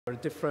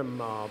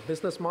different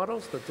business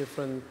models, the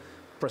different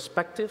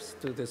perspectives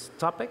to this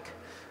topic.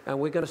 And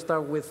we're going to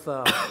start with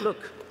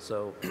Luke.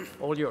 So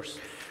all yours.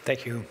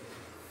 Thank you.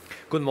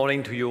 Good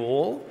morning to you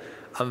all.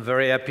 I'm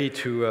very happy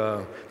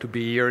to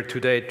be here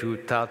today to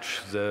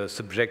touch the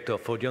subject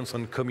of audience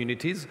and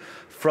communities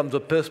from the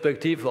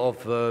perspective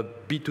of a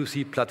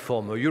B2C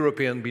platform, a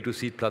European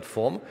B2C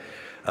platform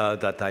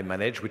that I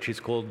manage, which is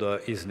called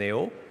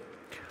Isneo.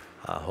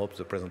 I hope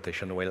the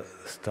presentation will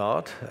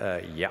start.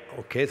 Yeah,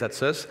 OK,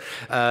 that's us.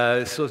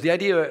 So the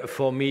idea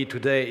for me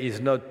today is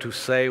not to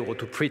say or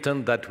to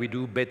pretend that we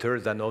do better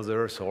than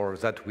others or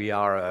that we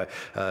are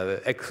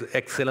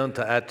excellent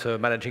at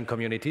managing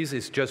communities.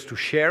 It's just to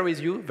share with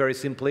you, very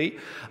simply,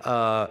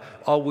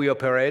 how we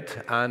operate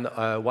and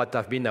what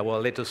have been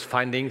our latest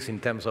findings in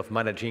terms of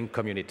managing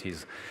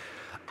communities.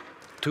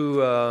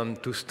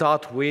 To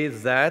start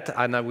with that,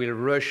 and I will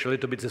rush a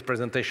little bit this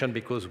presentation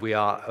because we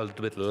are a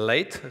little bit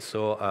late,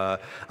 so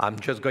I'm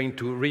just going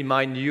to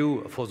remind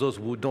you, for those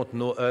who don't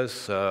know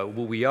us,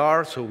 who we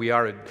are. So we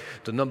are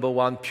the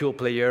 #1 pure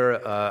player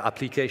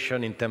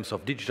application in terms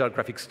of digital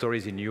graphic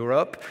stories in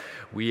Europe.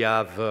 We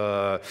have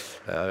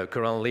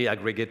currently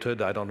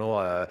aggregated, I don't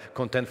know,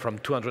 content from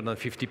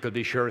 250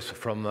 publishers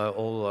from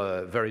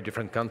all very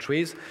different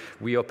countries.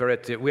 We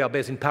are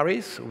based in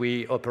Paris.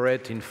 We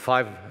operate in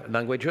 5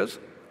 languages.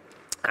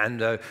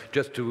 And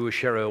just to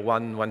share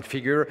one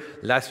figure,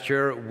 last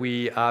year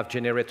we have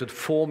generated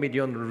 4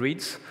 million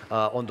reads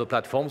on the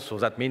platform. So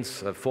that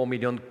means 4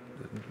 million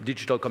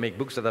digital comic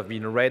books that have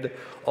been read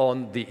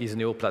on the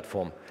Isneo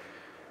platform.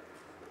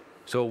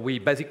 So we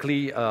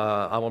basically,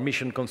 our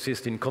mission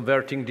consists in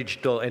converting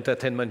digital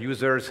entertainment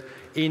users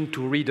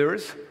into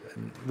readers.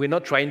 We're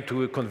not trying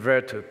to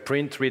convert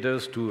print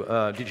readers to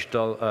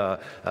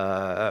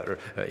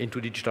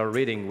into digital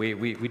reading.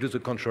 We do the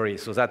contrary.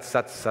 So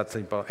that's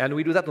important. And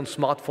we do that on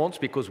smartphones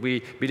because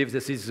we believe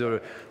this is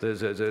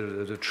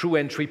the true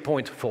entry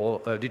point for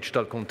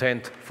digital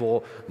content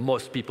for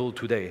most people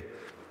today.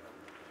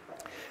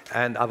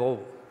 And our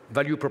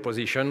value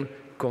proposition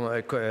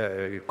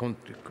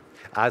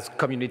as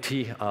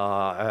community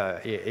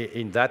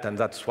in that, and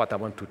that's what I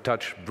want to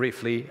touch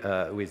briefly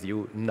with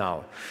you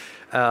now.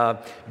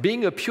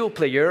 Being a pure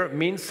player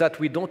means that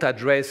we don't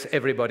address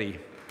everybody.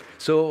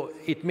 So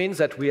it means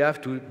that we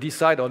have to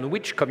decide on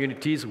which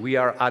communities we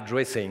are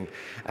addressing.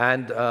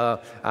 And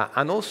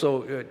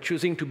also,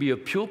 choosing to be a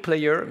pure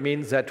player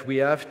means that we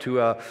have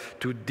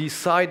to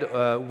decide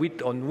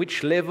on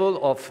which level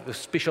of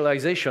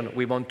specialization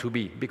we want to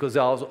be. Because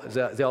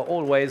there are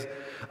always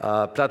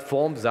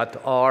platforms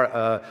that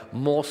are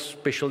more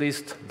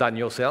specialist than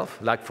yourself.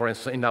 Like, for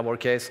instance, in our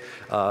case,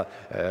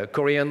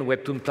 Korean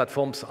webtoon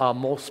platforms are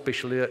more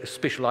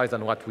specialized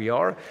than what we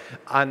are.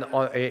 And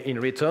in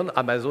return,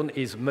 Amazon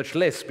is much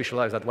less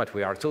specialized than what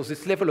we are. So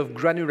this level of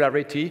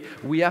granularity,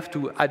 we have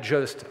to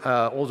adjust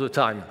all the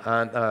time.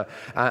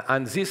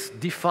 And this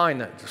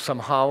defines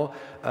somehow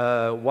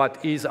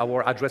what is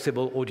our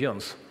addressable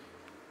audience.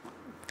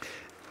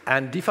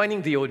 And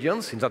defining the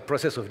audience, in that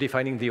process of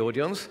defining the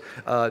audience,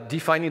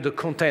 defining the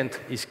content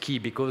is key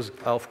because,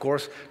 of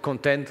course,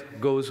 content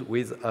goes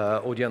with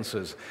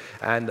audiences.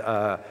 And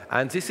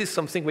this is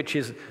something which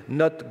is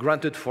not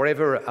granted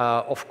forever.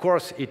 Of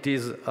course, it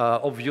is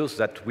obvious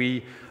that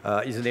we,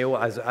 Isneo,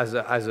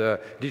 as a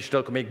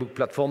digital comic book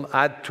platform,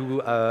 had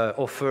to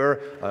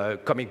offer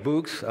comic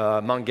books,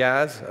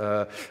 mangas,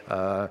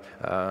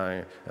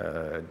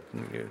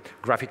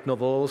 graphic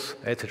novels,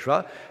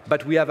 etc.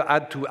 But we have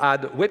had to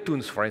add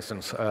webtoons, for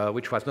instance,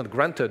 which was not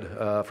granted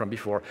from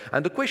before.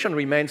 And the question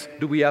remains,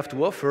 do we have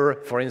to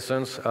offer, for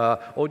instance,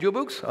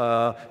 audiobooks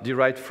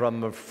derived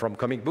from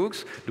comic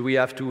books? Do we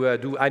have to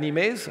do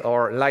animes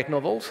or light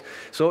novels?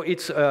 So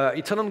it's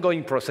an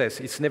ongoing process.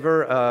 It's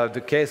never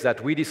the case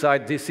that we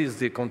decide this is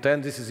the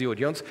content, this is the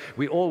audience.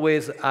 We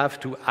always have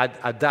to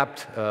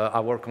adapt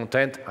our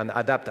content and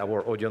adapt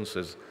our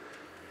audiences.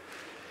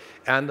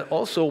 And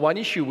also, one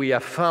issue we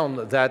have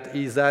found that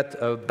is that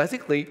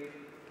basically,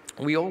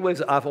 we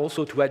always have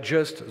also to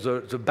adjust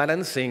the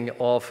balancing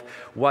of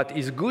what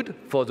is good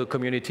for the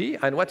community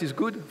and what is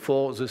good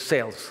for the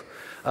sales.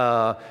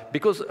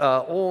 Because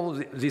all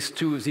these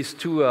two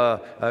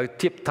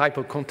type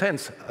of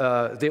contents,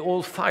 they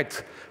all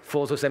fight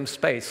for the same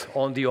space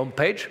on the home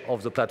page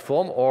of the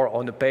platform or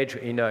on the page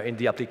in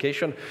the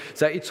application.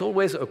 So it's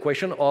always a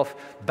question of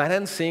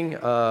balancing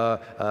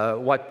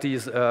what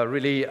is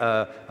really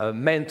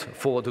meant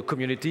for the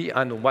community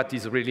and what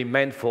is really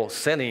meant for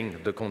selling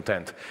the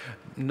content.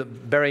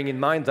 Bearing in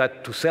mind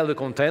that to sell the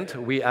content,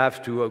 we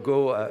have to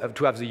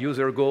to have the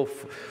user go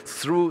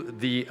through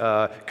the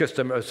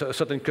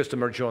certain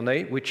customer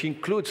journey, which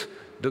includes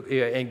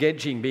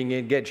being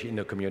engaged in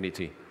the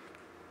community.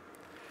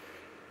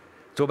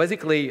 So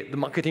basically, the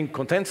marketing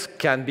contents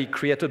can be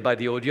created by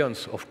the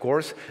audience, of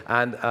course.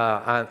 And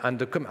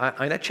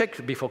I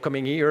checked before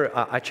coming here.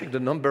 I checked the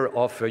number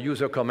of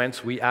user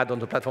comments we add on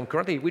the platform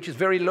currently, which is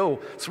very low,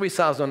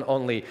 3,000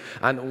 only.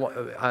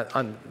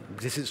 And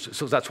this is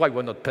so that's why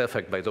we're not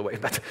perfect, by the way.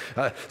 But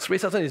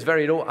 3,000 is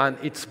very low, and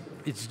it's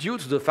it's due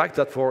to the fact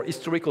that for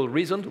historical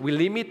reasons, we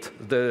limit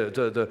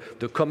the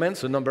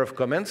comments, the number of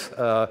comments,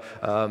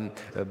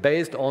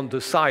 based on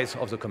the size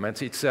of the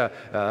comments.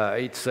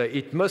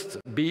 It must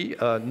be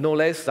no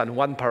less than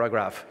one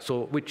paragraph,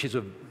 so which is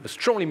a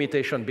strong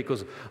limitation,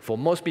 because for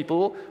most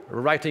people,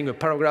 writing a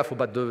paragraph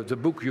about the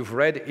book you've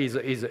read is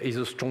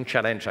a strong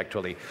challenge,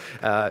 actually.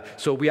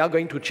 So we are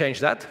going to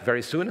change that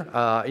very soon,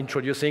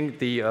 introducing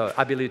the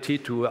ability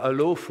to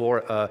allow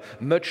for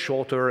much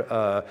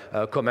shorter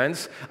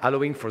comments,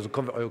 allowing for the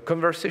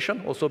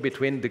conversation also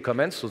between the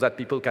comments, so that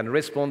people can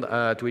respond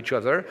to each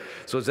other.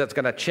 So that's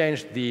going to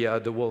change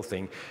the whole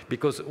thing.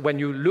 Because when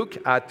you look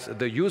at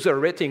the user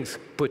ratings,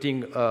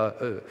 putting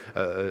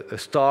a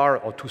star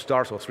or 2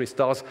 stars or 3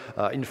 stars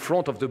in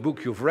front of the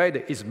book you've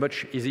read is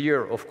much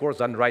easier, of course,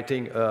 than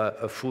writing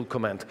a full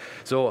comment.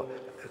 So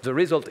the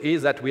result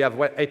is that we have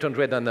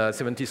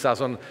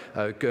 870,000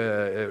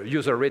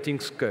 user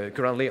ratings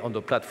currently on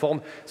the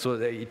platform. So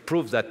it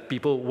proves that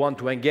people want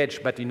to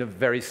engage, but in a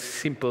very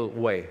simple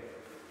way.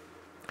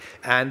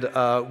 And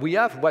we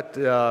have what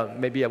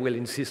maybe I will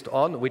insist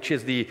on, which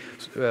is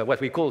what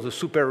we call the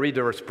Super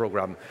Readers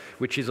program,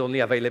 which is only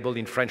available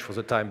in French for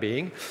the time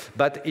being.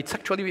 But it's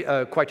actually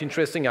quite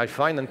interesting, I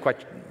find, and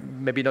quite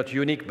maybe not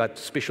unique, but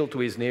special to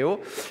Isneo.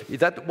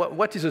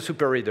 What is a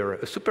super reader?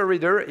 A super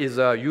reader is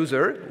a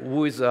user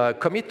who is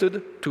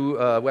committed to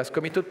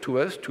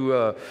us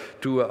to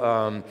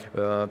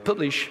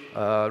publish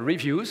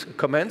reviews,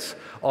 comments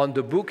on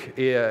the book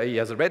he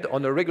has read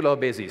on a regular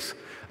basis.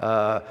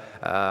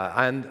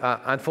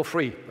 And for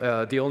free.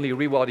 The only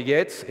reward he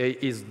gets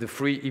is the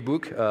free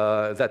ebook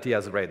that he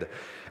has read.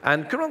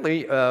 And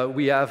currently,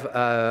 we have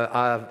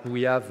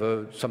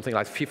something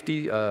like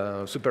 50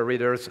 super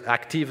readers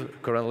active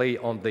currently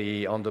on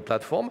the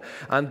platform,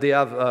 and they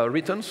have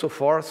written so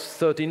far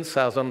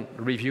 13,000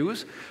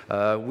 reviews,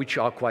 which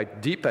are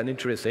quite deep and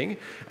interesting.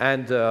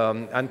 And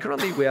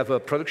currently, we have a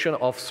production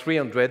of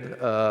 300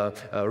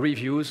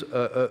 reviews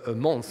a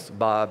month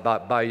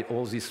by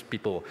all these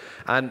people.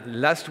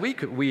 And last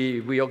week,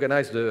 we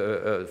organized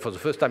for the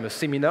first time a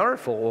seminar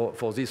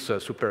for this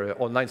super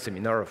online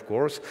seminar, of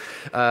course.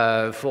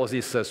 For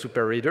these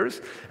super readers,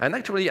 and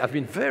actually I've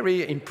been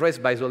very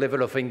impressed by the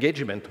level of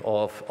engagement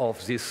of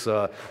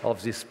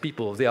these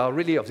people. They are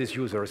really, of these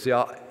users, they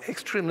are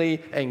extremely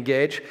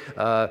engaged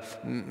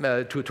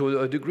to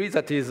a degree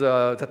that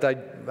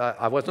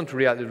I wasn't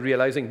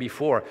realizing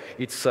before.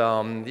 It's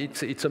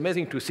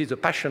amazing to see the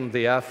passion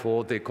they have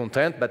for the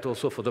content, but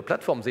also for the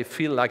platform. They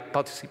feel like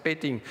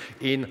participating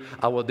in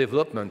our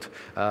development,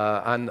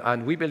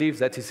 and we believe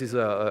that this is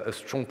a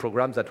strong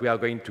program that we are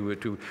going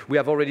to. We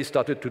have already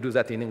started to do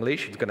that in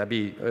English. It's going to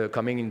be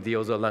coming in the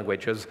other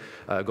languages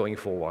going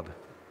forward.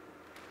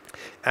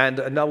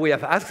 And now we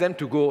have asked them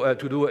to go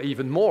to do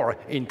even more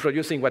in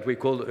producing what we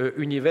call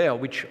univers,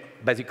 which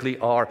basically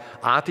are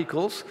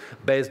articles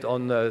based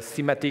on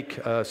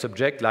thematic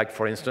subject, like,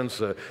 for instance,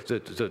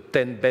 the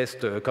 10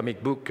 best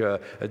comic book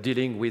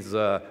dealing with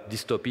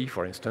dystopia,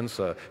 for instance,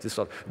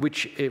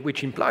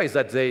 which implies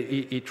that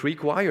it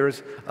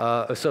requires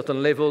a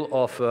certain level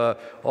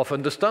of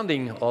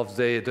understanding of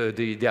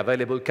the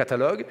available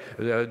catalog,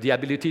 the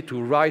ability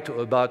to write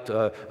about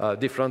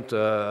different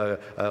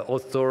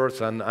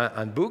authors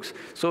and books.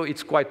 So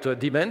it's quite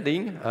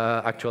demanding,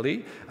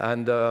 actually,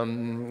 and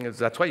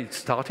that's why it's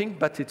starting,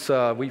 but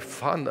we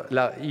found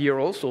here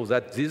also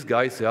that these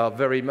guys are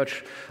very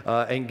much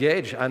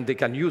engaged, and they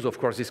can use, of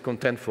course, this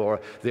content for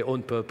their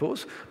own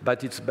purpose,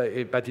 but it's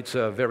very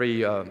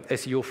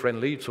SEO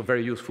friendly, so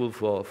very useful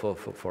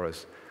for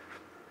us.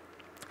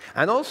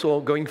 And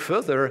also, going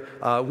further,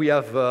 we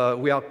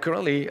are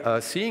currently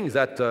seeing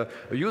that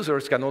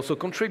users can also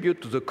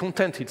contribute to the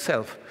content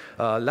itself.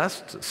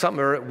 Last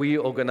summer, we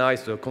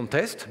organized a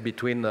contest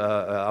between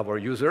our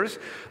users,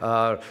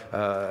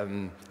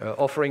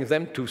 offering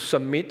them to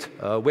submit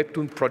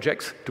webtoon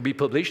projects to be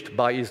published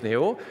by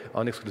Isneo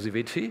on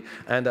exclusivity.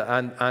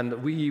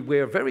 And we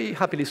were very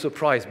happily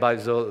surprised by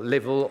the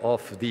level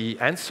of the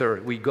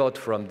answer we got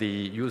from the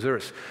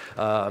users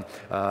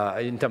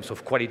in terms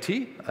of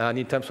quality and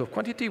in terms of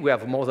quantity. We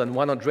have more than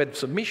 100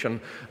 submissions,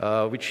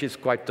 which is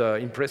quite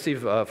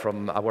impressive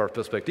from our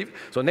perspective.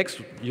 So next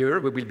year,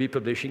 we will be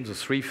publishing the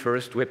 3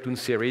 first webtoon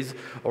series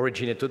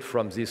originated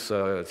from this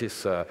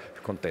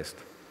contest.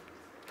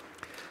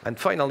 And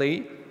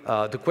finally,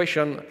 the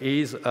question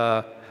is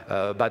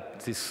about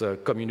this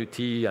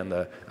community and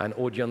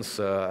audience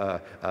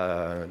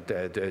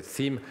the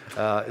theme.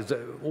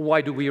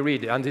 Why do we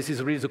read? And this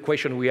is really the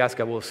question we ask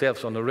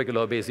ourselves on a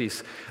regular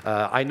basis.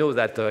 I know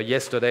that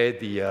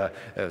yesterday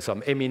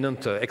some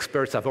eminent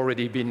experts have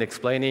already been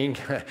explaining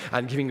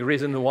and giving a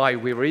reason why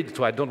we read,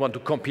 so I don't want to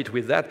compete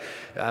with that.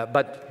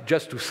 But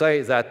just to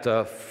say that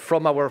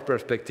from our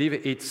perspective,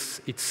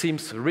 it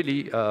seems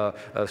really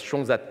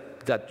strong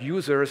that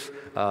users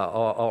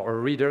or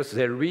readers,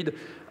 they read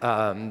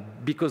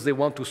because they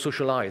want to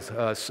socialize.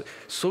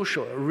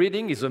 Social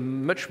reading is a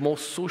much more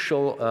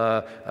social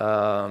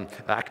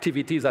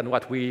activity than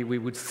what we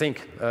would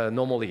think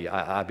normally,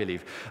 I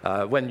believe.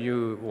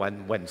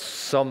 When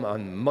some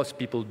and most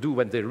people do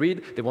when they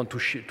read, they want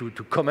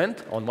to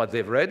comment on what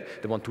they've read.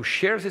 They want to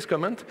share this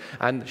comment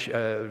and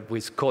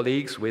with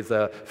colleagues, with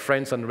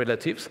friends and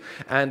relatives.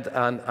 And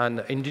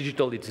in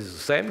digital, it is the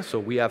same. So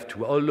we have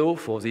to allow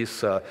for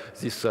this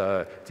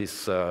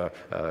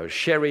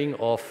sharing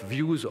of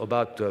views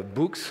about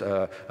books,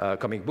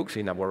 comic books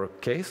in our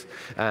case,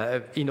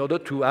 in order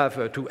to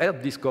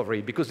help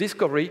discovery. Because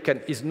discovery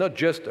is not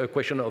just a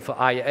question of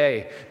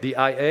IA. The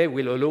IA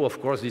will allow, of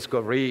course,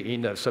 discovery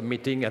in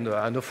submitting and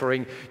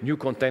offering new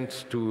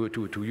content to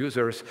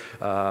users.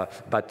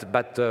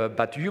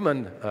 But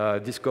human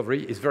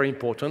discovery is very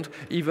important,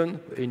 even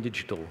in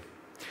digital.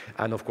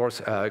 And of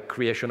course,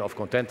 creation of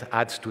content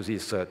adds to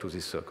this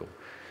circle.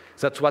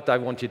 That's what I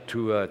wanted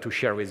to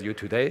share with you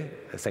today.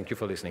 Thank you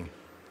for listening.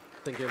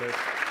 Thank you, Luc.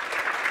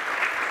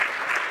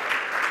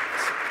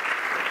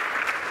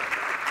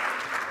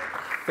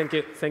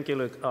 Thank you,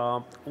 Luc.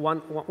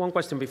 One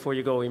question before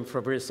you go in,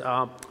 Fabrice.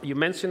 You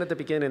mentioned at the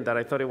beginning that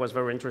I thought it was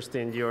very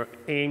interesting, your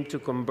aim to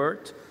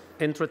convert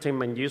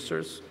entertainment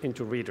users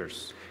into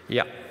readers.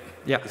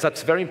 Yeah,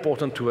 that's very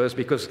important to us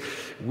because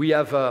we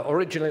have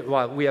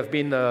we have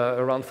been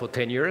around for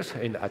 10 years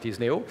at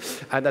Isneo,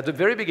 and at the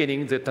very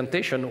beginning, the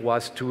temptation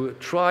was to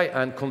try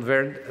and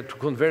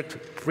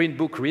convert print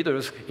book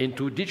readers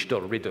into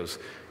digital readers.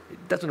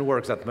 It doesn't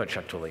work that much,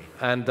 actually.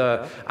 And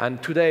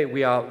today,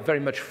 we are very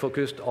much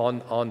focused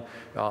on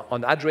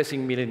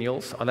addressing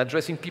millennials, on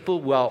addressing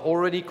people who are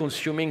already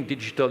consuming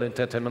digital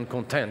entertainment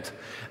content.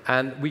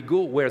 And we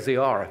go where they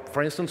are.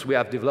 For instance, we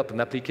have developed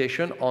an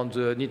application on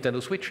the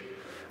Nintendo Switch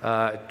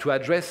to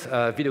address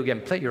video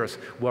game players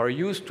who are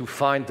used to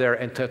find their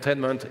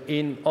entertainment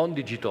on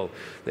digital.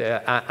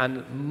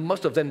 And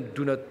most of them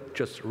do not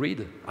just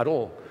read at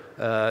all.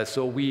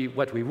 So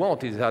what we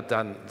want is that,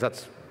 and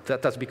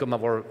that has become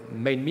our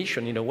main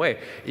mission in a way,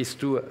 is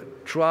to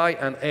try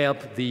and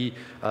help the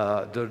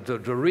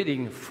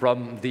reading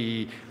from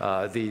these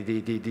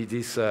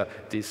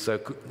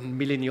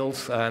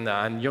millennials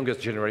and youngest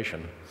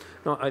generation.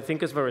 No, I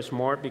think it's very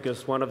smart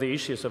because one of the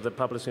issues of the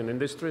publishing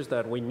industry is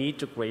that we need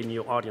to create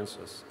new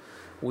audiences.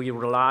 We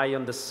rely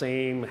on the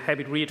same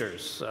heavy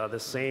readers,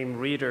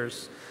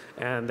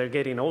 and they're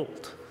getting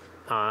old.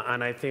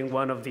 And I think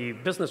one of the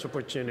business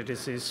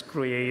opportunities is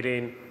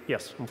creating,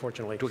 yes,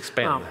 unfortunately. To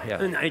expand,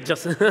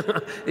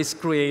 is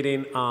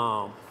creating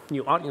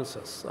new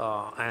audiences.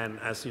 And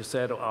as you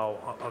said,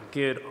 a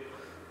good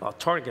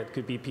target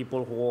could be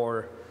people who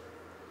are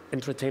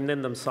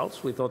entertaining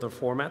themselves with other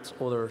formats,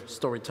 other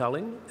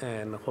storytelling,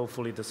 and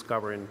hopefully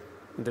discovering,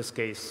 in this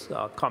case,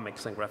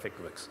 comics and graphic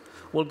books.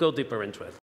 We'll go deeper into it.